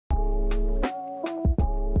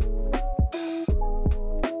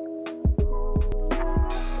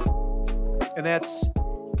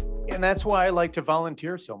And that's why I like to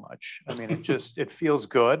volunteer so much. I mean, it feels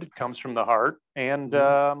good. It comes from the heart. And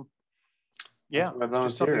yeah, it's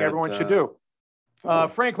just something everyone should do.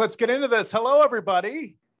 Frank, let's get into this. Hello,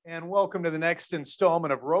 everybody, and welcome to the next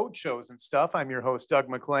installment of Roadshows and Stuff. I'm your host, Doug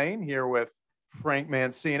McLean, here with Frank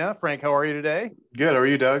Mancina. Frank, how are you today? Good. How are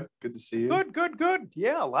you, Doug? Good to see you. Good.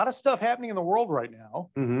 Yeah, a lot of stuff happening in the world right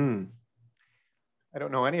now. Mm-hmm. I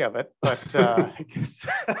don't know any of it, but I guess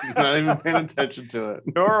you're not even paying attention to it.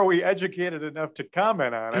 Nor are we educated enough to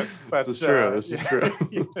comment on it. But this is true. This is true.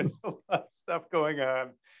 There's a lot of stuff going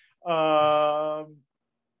on.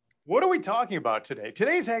 What are we talking about today?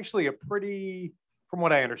 Today's actually from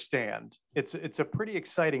what I understand, it's a pretty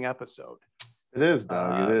exciting episode. It is,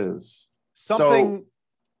 Doug. It is. Something.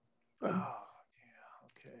 No.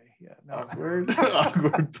 Awkward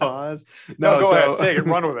pause. No, go ahead. Take it.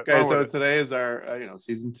 Run with it. Okay, so today is our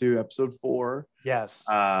season 2, episode 4. Yes.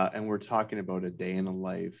 And we're talking about a day in the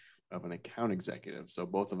life of an account executive. So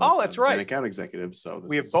both of us that's right. been account executives. So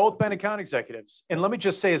we have both been account executives. And let me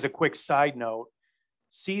just say as a quick side note,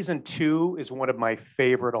 season 2 is one of my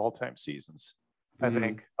favorite all-time seasons. I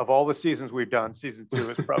think of all the seasons we've done, season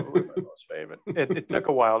 2 is probably my most favorite. It took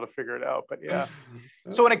a while to figure it out, but yeah.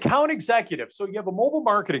 So an account executive. So you have a mobile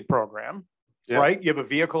marketing program, right? You have a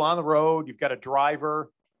vehicle on the road. You've got a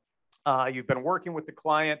driver. You've been working with the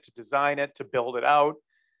client to design it, to build it out,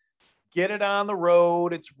 get it on the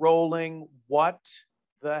road. It's rolling. What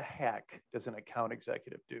the heck does an account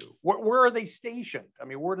executive do? Where are they stationed? I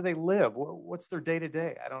mean, where do they live? What's their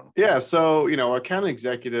day-to-day? I don't know. Yeah. So, account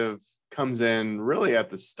executive comes in really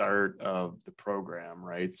at the start of the program,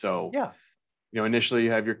 right? So, initially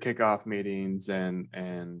you have your kickoff meetings and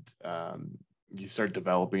you start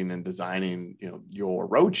developing and designing, your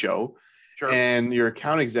roadshow. Sure. And your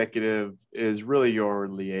account executive is really your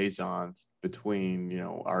liaison between,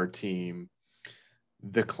 our team,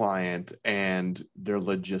 the client, and their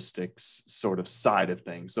logistics sort of side of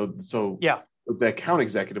things. So what the account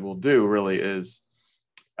executive will do really is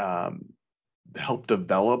help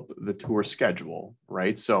develop the tour schedule,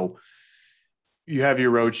 right? So you have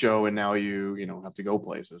your roadshow and now you have to go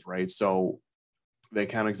places, right? So the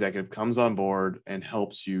account executive comes on board and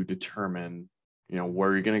helps you determine,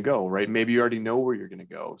 where you're going to go, right? Maybe you already know where you're going to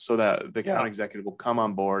go, so that the account executive will come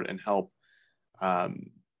on board and help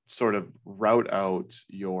sort of route out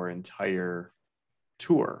your entire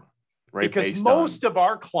tour, right? Because most of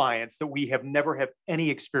our clients that we have never have any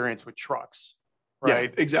experience with trucks,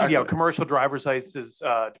 right? Yeah, exactly. So, commercial driver's licenses,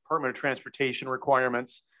 Department of Transportation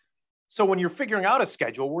requirements. So when you're figuring out a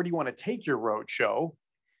schedule, where do you want to take your road show?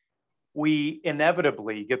 We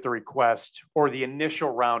inevitably get the request or the initial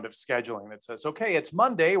round of scheduling that says, okay, it's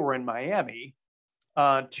Monday, we're in Miami.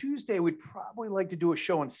 Tuesday, we'd probably like to do a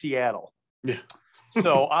show in Seattle. Yeah.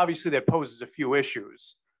 So obviously that poses a few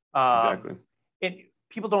issues. Exactly. And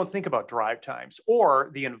people don't think about drive times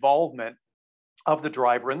or the involvement of the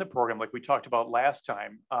driver in the program, like we talked about last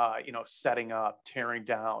time, setting up, tearing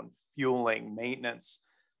down, fueling, maintenance,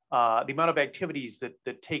 the amount of activities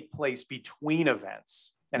that take place between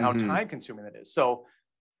events and how time consuming that is. So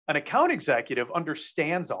an account executive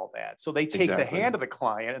understands all that. So they take the hand of the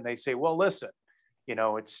client and they say, well, listen,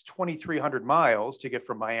 it's 2,300 miles to get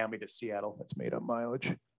from Miami to Seattle. That's made up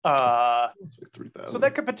mileage. So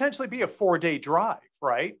that could potentially be a 4-day drive,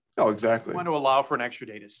 right? Oh, exactly. You want to allow for an extra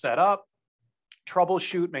day to set up,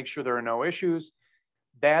 troubleshoot, make sure there are no issues.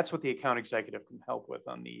 That's what the account executive can help with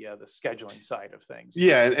on the scheduling side of things.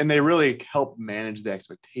 Yeah, and they really help manage the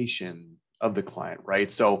expectation of the client, right?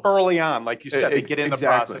 So early on, like you said, they get in the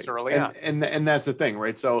process early on. And that's the thing,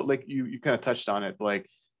 right? So like you kind of touched on it, like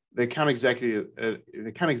the account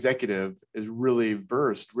executive is really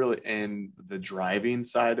versed in the driving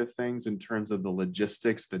side of things in terms of the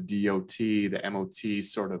logistics, the DOT, the MOT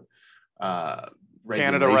sort of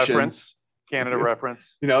regulations. Canada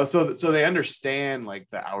reference. So they understand like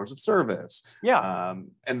the hours of service. Yeah.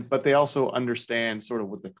 But they also understand sort of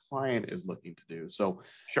what the client is looking to do. So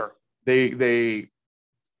sure.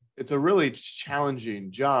 It's a really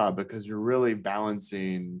challenging job because you're really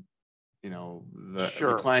balancing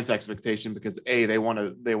the client's expectation, because they want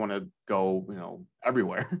to go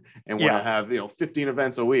everywhere and want to have 15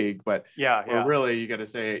 events a week, but really you got to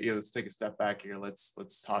say let's take a step back here, let's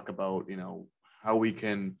talk about how we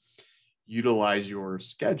can utilize your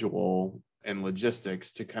schedule and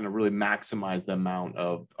logistics to kind of really maximize the amount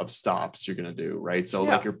of stops you're going to do, right? So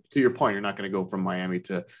like to your point, you're not going to go from Miami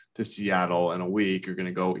to Seattle in a week. You're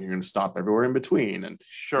going to stop everywhere in between and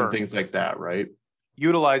things like that, right?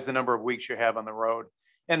 Utilize the number of weeks you have on the road.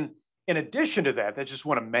 And in addition to that, that's just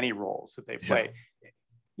one of many roles that they play.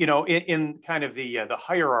 in kind of the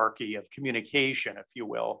hierarchy of communication, if you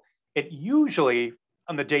will, it usually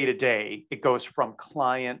on the day-to-day, it goes from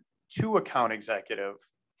client to account executive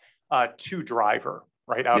to driver,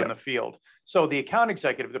 right out in the field. So the account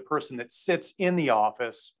executive, the person that sits in the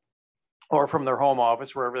office or from their home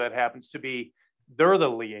office, wherever that happens to be, they're the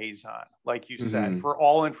liaison, like you said, for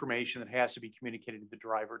all information that has to be communicated to the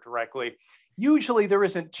driver directly. Usually there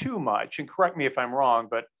isn't too much, and correct me if I'm wrong,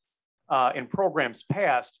 but in programs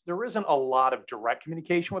past, there isn't a lot of direct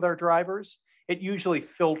communication with our drivers. It usually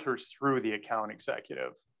filters through the account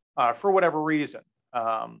executive for whatever reason.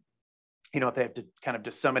 If they have to kind of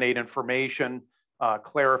disseminate information,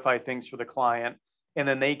 clarify things for the client, and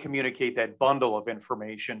then they communicate that bundle of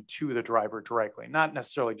information to the driver directly, not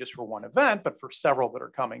necessarily just for one event, but for several that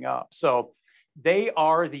are coming up. So they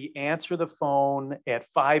are the answer the phone at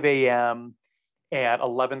 5 a.m., at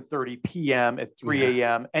 11:30 p.m., at 3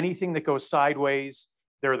 a.m., anything that goes sideways,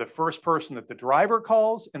 they're the first person that the driver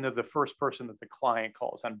calls, and they're the first person that the client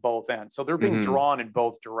calls on both ends. So they're being drawn in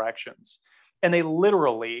both directions. And they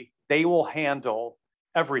will handle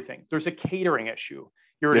everything. There's a catering issue.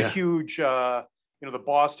 You're at a huge, the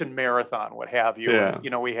Boston Marathon, what have you.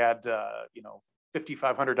 And, we had,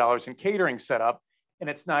 $5,500 in catering set up, and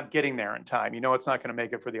it's not getting there in time. It's not going to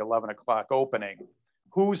make it for the 11 o'clock opening.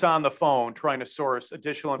 Who's on the phone trying to source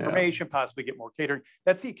additional information, possibly get more catering?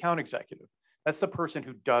 That's the account executive. That's the person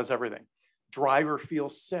who does everything. Driver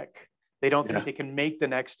feels sick. They don't think they can make the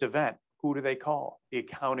next event. Who do they call? The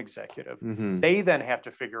account executive. They then have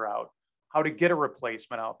to figure out how to get a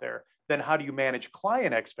replacement out there. Then how do you manage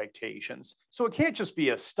client expectations? So it can't just be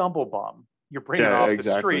a stumble bum you're bringing off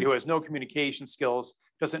the street who has no communication skills,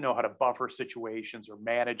 doesn't know how to buffer situations or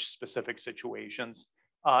manage specific situations.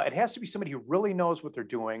 It has to be somebody who really knows what they're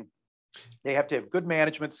doing. They have to have good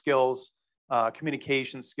management skills,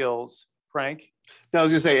 communication skills. Frank? No, I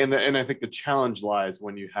was going to say, and I think the challenge lies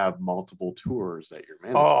when you have multiple tours that you're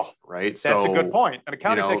managing, right? That's a good point. An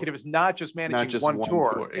account executive is not just managing one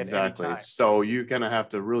tour. Exactly. So you're going to have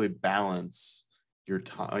to really balance your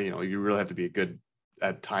time. You really have to be good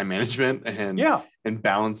at time management and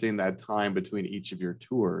balancing that time between each of your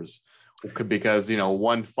tours. Because,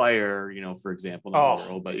 one fire, for example,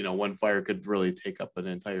 but one fire could really take up an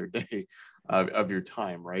entire day of your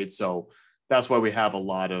time, right? So that's why we have a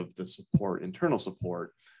lot of the support, internal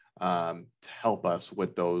support, to help us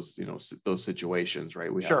with those, those situations,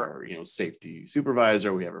 right? We have our, safety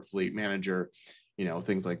supervisor, we have our fleet manager,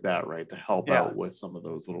 things like that, right? To help out with some of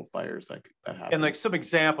those little fires that happen. And like some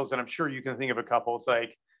examples, and I'm sure you can think of a couple. It's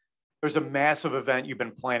like, there's a massive event you've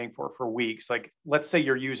been planning for weeks. Like, let's say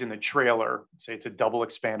you're using the trailer, say it's a double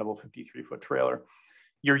expandable 53-foot trailer.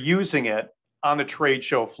 You're using it on the trade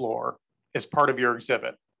show floor as part of your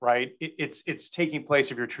exhibit. Right? It's taking place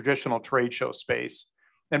of your traditional trade show space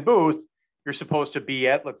and booth. You're supposed to be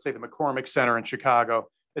at, let's say, the McCormick Center in Chicago.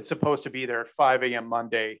 It's supposed to be there at 5 a.m.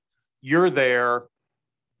 Monday. You're there.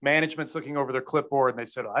 Management's looking over their clipboard and they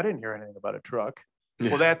said, I didn't hear anything about a truck.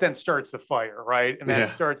 Well, that then starts the fire, right? And that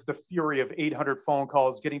starts the fury of 800 phone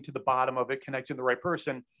calls, getting to the bottom of it, connecting the right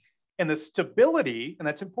person. And the stability, and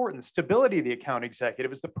that's important, the stability of the account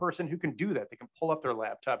executive is the person who can do that. They can pull up their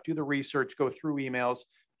laptop, do the research, go through emails,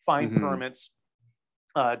 find permits,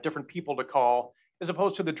 different people to call, as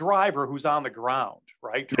opposed to the driver who's on the ground,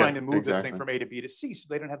 right? Trying to move this thing from A to B to C. So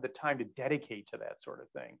they don't have the time to dedicate to that sort of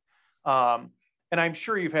thing. And I'm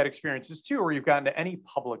sure you've had experiences too, where you've gotten to any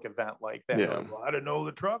public event like that. Like, well, I didn't know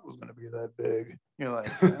the truck was going to be that big. You're like,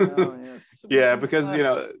 oh, yes. Because,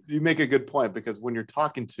 you make a good point, because when you're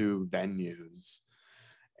talking to venues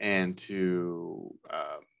and to,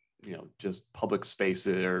 just public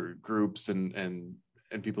spaces or groups and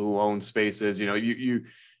people who own spaces,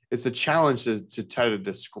 it's a challenge to try to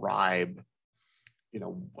describe,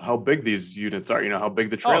 how big these units are, how big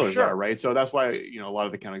the trailers are, right? So that's why, a lot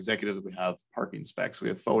of the account executives, we have parking specs, we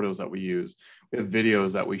have photos that we use, we have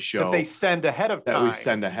videos that we show. That they send ahead of time.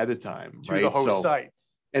 To right? The host site.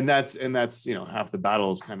 And that's, half the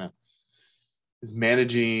battle is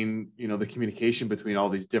managing, the communication between all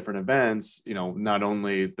these different events, not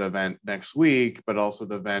only the event next week, but also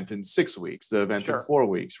the event in 6 weeks, the event in 4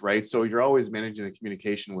 weeks, right? So you're always managing the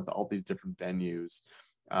communication with all these different venues,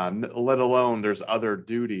 let alone there's other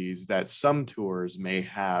duties that some tours may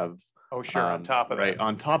have. On top of that.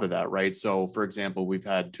 On top of that, right? So for example, we've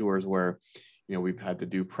had tours where, we've had to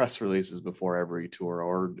do press releases before every tour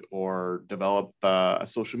or develop a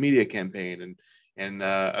social media campaign and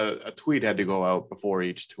a tweet had to go out before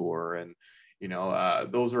each tour. And,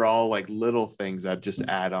 those are all like little things that just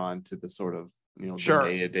add on to the sort of,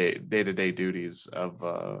 day-to-day duties of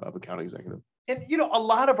account executive. And you know, a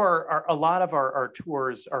lot of our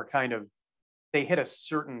tours are kind of, they hit a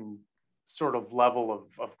certain sort of level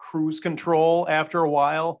of cruise control after a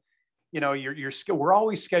while. You know, we're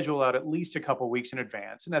always scheduled out at least a couple of weeks in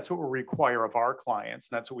advance, and that's what we require of our clients,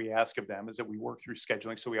 and that's what we ask of them, is that we work through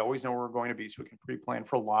scheduling so we always know where we're going to be, so we can pre-plan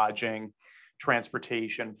for lodging,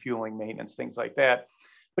 transportation, fueling, maintenance, things like that.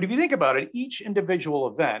 But if you think about it, each individual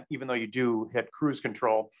event, even though you do hit cruise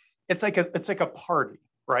control, it's like a party,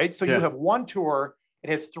 right? So you have one tour, it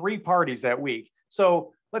has 3 parties that week.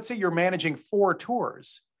 So let's say you're managing 4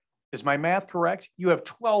 tours. Is my math correct? You have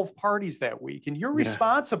 12 parties that week, and you're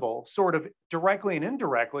responsible sort of directly and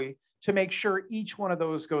indirectly to make sure each one of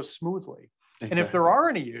those goes smoothly. Exactly. And if there are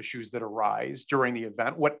any issues that arise during the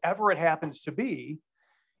event, whatever it happens to be,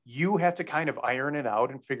 you have to kind of iron it out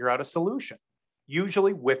and figure out a solution,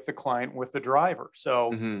 usually with the client, with the driver.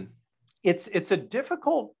 So it's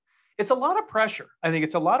a lot of pressure. I think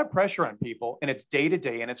it's a lot of pressure on people, and it's day to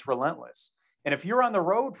day, and it's relentless. And if you're on the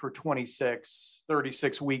road for 26,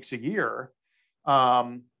 36 weeks a year, you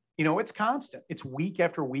know, it's constant. It's week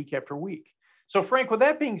after week after week. So Frank, with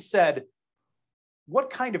that being said,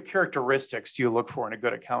 what kind of characteristics do you look for in a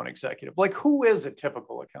good account executive? Like, who is a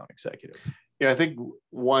typical account executive? Yeah, I think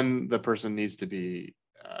the person needs to be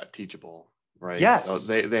teachable, right? Yes. So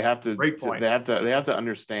they have to, Great point. They have to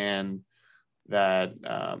understand that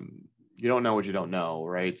you don't know what you don't know,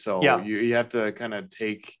 right? So you have to kind of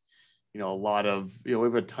take, you know, a lot of, you know, we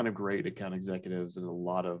have a ton of great account executives and a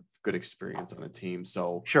lot of good experience on the team.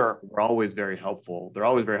 So we're always very helpful. They're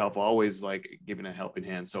always very helpful, always like giving a helping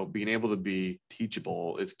hand. So being able to be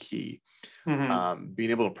teachable is key.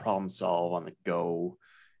 Being able to problem solve on the go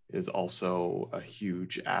is also a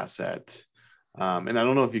huge asset. And I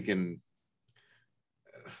don't know if you can,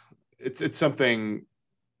 it's something,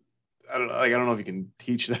 I don't know if you can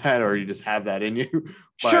teach that or you just have that in you,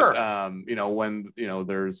 but you know, when, you know,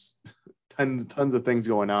 there's tons of things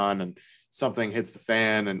going on and something hits the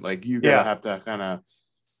fan, and like, you gotta have to kind of,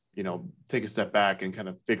 you know, take a step back and kind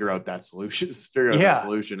of figure out the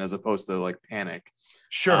solution as opposed to like panic.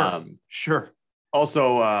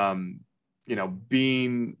 Also, you know,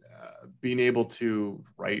 being able to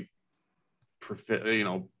write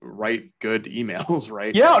good emails,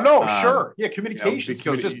 right? Communication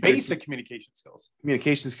skills, just basic communication skills.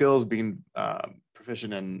 Being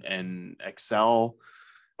proficient in Excel.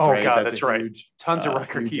 Right? God, that's right. Huge, tons of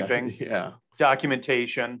record keeping,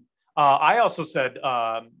 documentation. I also said,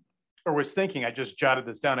 or was thinking, I just jotted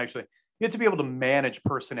this down actually, you have to be able to manage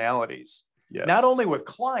personalities, not only with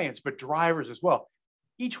clients, but drivers as well.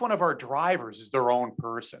 Each one of our drivers is their own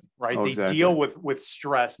person, right? They deal with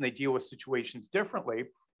stress, and they deal with situations differently,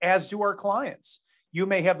 as do our clients. You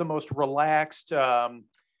may have the most relaxed,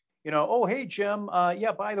 you know, oh, hey, Jim,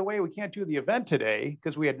 by the way, we can't do the event today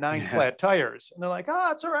because we had 9 flat tires. And they're like,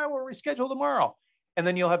 oh, it's all right, we'll reschedule tomorrow. And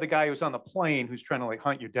then you'll have the guy who's on the plane who's trying to like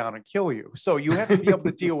hunt you down and kill you. So you have to be able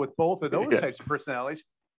to deal with both of those types of personalities.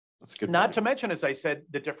 That's good. Not to mention, as I said,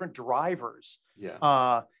 the different drivers.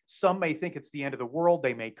 Some may think it's the end of the world.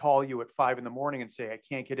 They may call you at 5 a.m. and say, I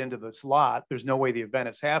can't get into this lot. There's no way the event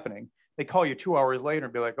is happening. They call you 2 hours later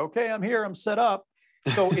and be like, okay, I'm here, I'm set up.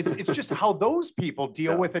 So it's just how those people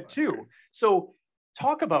deal with it too. So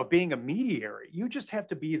talk about being a mediator. You just have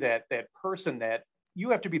to be that person that you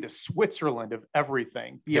have to be the Switzerland of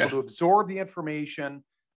everything, be able to absorb the information,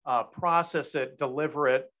 process it, deliver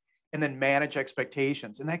it, and then manage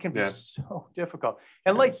expectations. And that can be so difficult.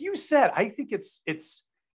 And like you said, I think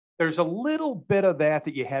there's a little bit of that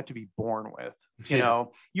you have to be born with. You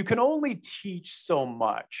know, you can only teach so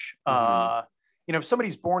much. You know, if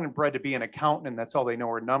somebody's born and bred to be an accountant and that's all they know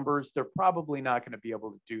are numbers, they're probably not going to be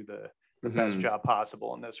able to do the best job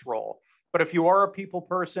possible in this role. But if you are a people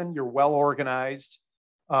person, you're well organized,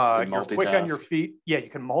 you're quick on your feet. Yeah, you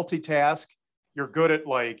can multitask. You're good at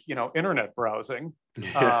like, you know, internet browsing,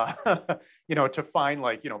 you know, to find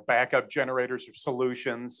like, you know, backup generators or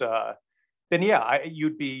solutions. Then I think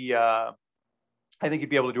you'd be able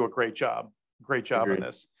to do a great job on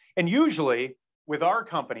this. And usually, with our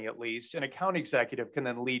company, at least, an account executive can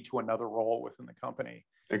then lead to another role within the company.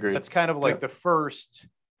 Agreed. That's kind of like the first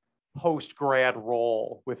post-grad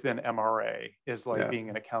role within MRA is like being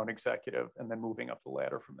an account executive and then moving up the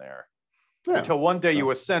ladder from there. Until one day you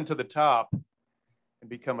ascend to the top and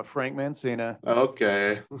become a Frank Mancina.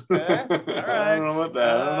 Okay. All right. I don't know about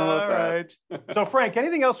that. So Frank,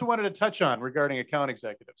 anything else we wanted to touch on regarding account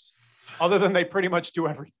executives? Other than they pretty much do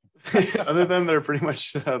everything. Other than they're pretty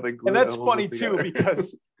much and that's funny too,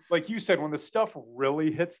 because like you said, when the stuff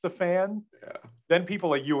really hits the fan, then people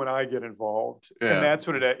like you and I get involved. And that's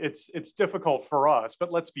when it's difficult for us.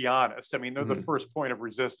 But let's be honest. I mean, they're the first point of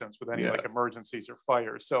resistance with any like emergencies or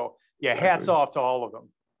fires. So hats off to all of them,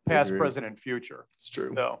 past, present, and future. It's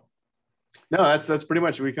true. So no, that's pretty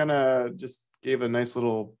much, we kind of just gave a nice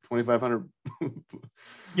little 2,500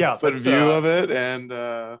 foot view of it. And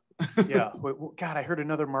God, I heard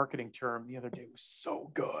another marketing term the other day. It was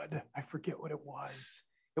so good. I forget what it was.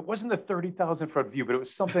 It wasn't the 30,000 foot view, but it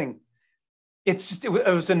was something. It's just, it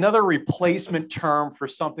was another replacement term for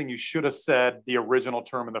something you should have said the original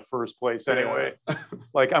term in the first place anyway.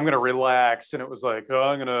 Like, I'm going to relax. And it was like, oh,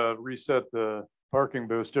 I'm going to reset the parking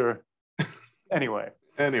booster. Anyway.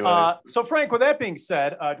 So Frank, with that being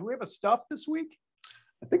said, do we have a stuff this week?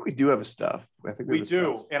 I think we do have a stuff. I think we do.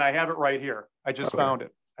 Stuff. And I have it right here. I just found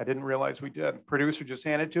it. I didn't realize we did. Producer just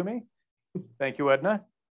handed it to me. Thank you, Edna.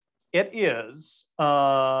 It is,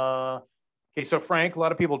 okay, so Frank, a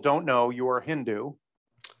lot of people don't know you are Hindu.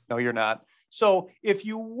 No, you're not. So if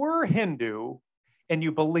you were Hindu and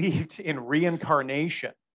you believed in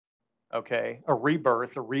reincarnation, okay, a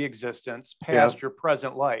rebirth, a re-existence past your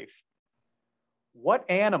present life, what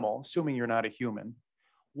animal, assuming you're not a human,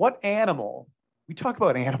 what animal, we talk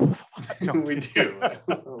about animals a lot. We do.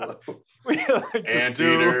 We like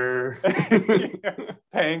anteater.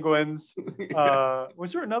 Penguins.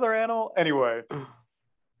 Was there another animal? Anyway.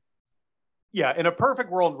 Yeah, in a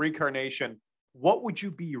perfect world reincarnation, what would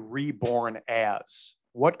you be reborn as?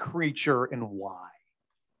 What creature and why?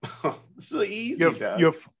 This is easy.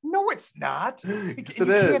 No, it's not. Yes, it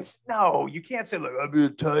is. No, you can't say, like, I'll be a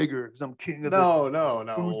tiger because I'm king of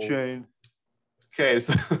the food chain. Okay,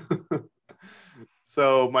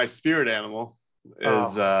 so my spirit animal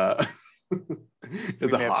is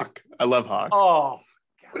is a hawk. I love hawks. Oh,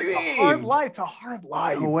 God, what do you mean? Hard life. It's a hard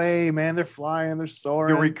life. No way, man. They're flying. They're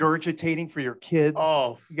soaring. You're regurgitating for your kids.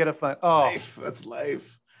 Oh, you gotta find. That's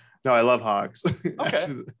life. No, I love hawks. Okay.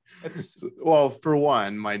 Actually, well, for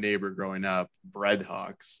one, my neighbor growing up bred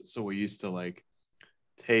hawks, so we used to like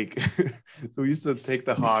take. So we used to take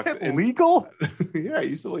the hawk. Is that legal? Yeah, I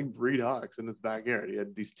used to like breed hawks in his backyard. He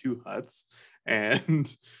had these 2 huts,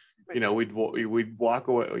 and we'd walk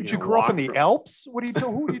away. Did you grow up in the Alps? What are you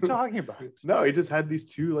doing? Who are you talking about? No, he just had these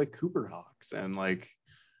 2 like Cooper hawks, and like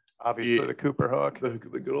obviously the Cooper hawk, the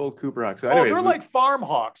good old Cooper hawk. So anyways, they're like farm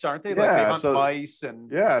hawks, aren't they? Like they hunt mice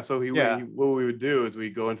and So what we would do is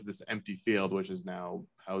we go into this empty field, which is now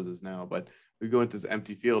houses now, but we go into this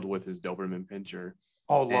empty field with his Doberman Pinscher.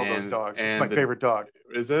 Oh, love those dogs. It's my favorite dog.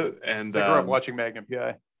 Is it? And I grew up watching Magnum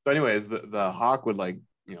PI. So anyways, the hawk would like,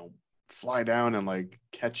 fly down and like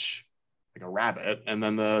catch like a rabbit, and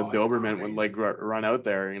then the Doberman would like run out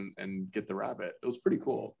there and get the rabbit. It was pretty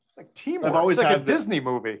cool. It's like teamwork. So I've always had a Disney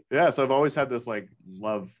movie. Yeah, so I've always had this like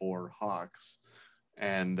love for hawks.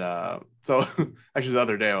 And so actually the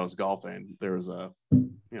other day I was golfing. There was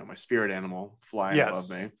my spirit animal flying above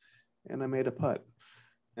me, and I made a putt.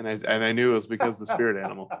 And I knew it was because of the spirit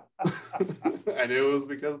animal. I knew it was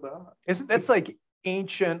because of the hawk. That's like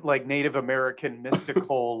ancient, like Native American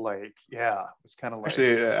mystical, like, it's kind of like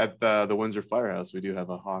actually at the Windsor Firehouse we do have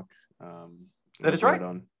a hawk. That is right.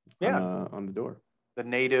 On the door. The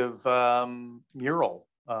native mural.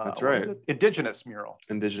 That's right. Indigenous mural.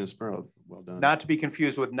 Indigenous mural. Well done. Not to be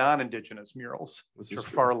confused with non-Indigenous murals, which are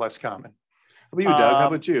far less common. How about you, Doug? How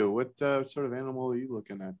about you? What sort of animal are you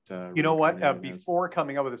looking at? You know what? Before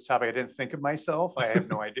coming up with this topic, I didn't think of myself. I have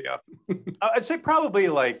no idea. I'd say probably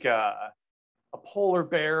like a polar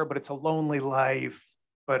bear, but it's a lonely life.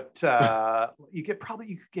 But you could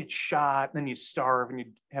get shot and then you starve and you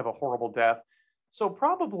have a horrible death. So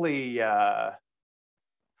probably, I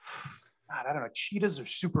don't know. Cheetahs are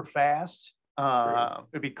super fast.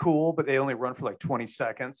 It'd be cool, but they only run for like 20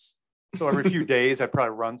 seconds. So every few days, I'd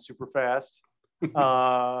probably run super fast.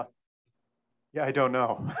 I don't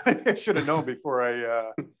know. I should have known before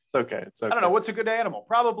I. It's okay. I don't know. What's a good animal?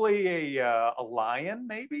 Probably a lion,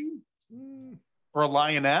 maybe, or a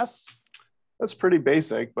lioness. That's pretty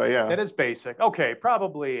basic, but yeah. That is basic. Okay,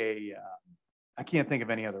 probably I can't think of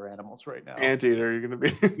any other animals right now. Anteater, you're gonna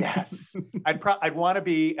be. Yes, I'd want to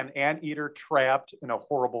be an anteater trapped in a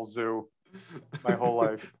horrible zoo my whole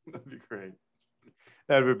life. That'd be great.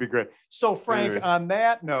 That would be great. So, Frank, on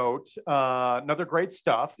that note, another great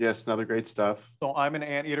stuff. Yes, another great stuff. So I'm an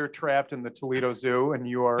anteater trapped in the Toledo Zoo, and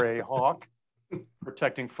you are a hawk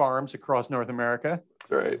protecting farms across North America.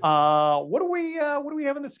 That's right. What do we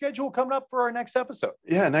have in the schedule coming up for our next episode?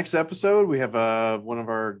 Yeah, next episode we have one of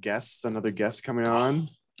our guests, another guest coming on.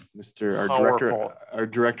 our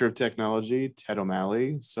director of technology, Ted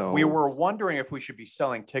O'Malley. So we were wondering if we should be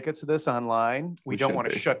selling tickets to this online. We don't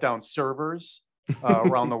want to shut down servers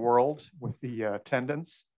around the world with the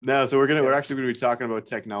attendance. No, so we're actually going to be talking about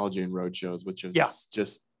technology and roadshows, which has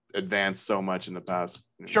just advanced so much in the past.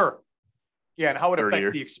 Sure. Yeah, and how it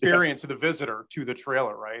affects the experience of the visitor to the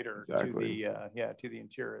trailer, right? Or to the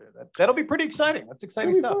interior. That'll be pretty exciting. That's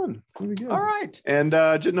exciting stuff. Fun. It's gonna be good. All right. And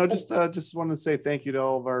just want to say thank you to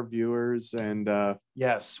all of our viewers. And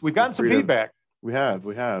yes, we've gotten some feedback. We have.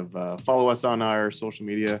 Follow us on our social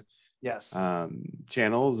media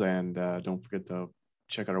channels, and don't forget to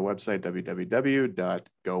check out our website,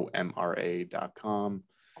 www.gomra.com.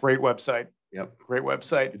 Great website. Yep. Great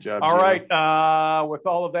website. Good job. All right. With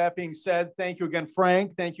all of that being said, thank you again,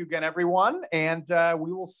 Frank. Thank you again, everyone. And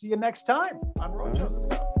we will see you next time on Roadshows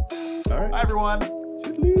Stuff. All right. Bye, everyone.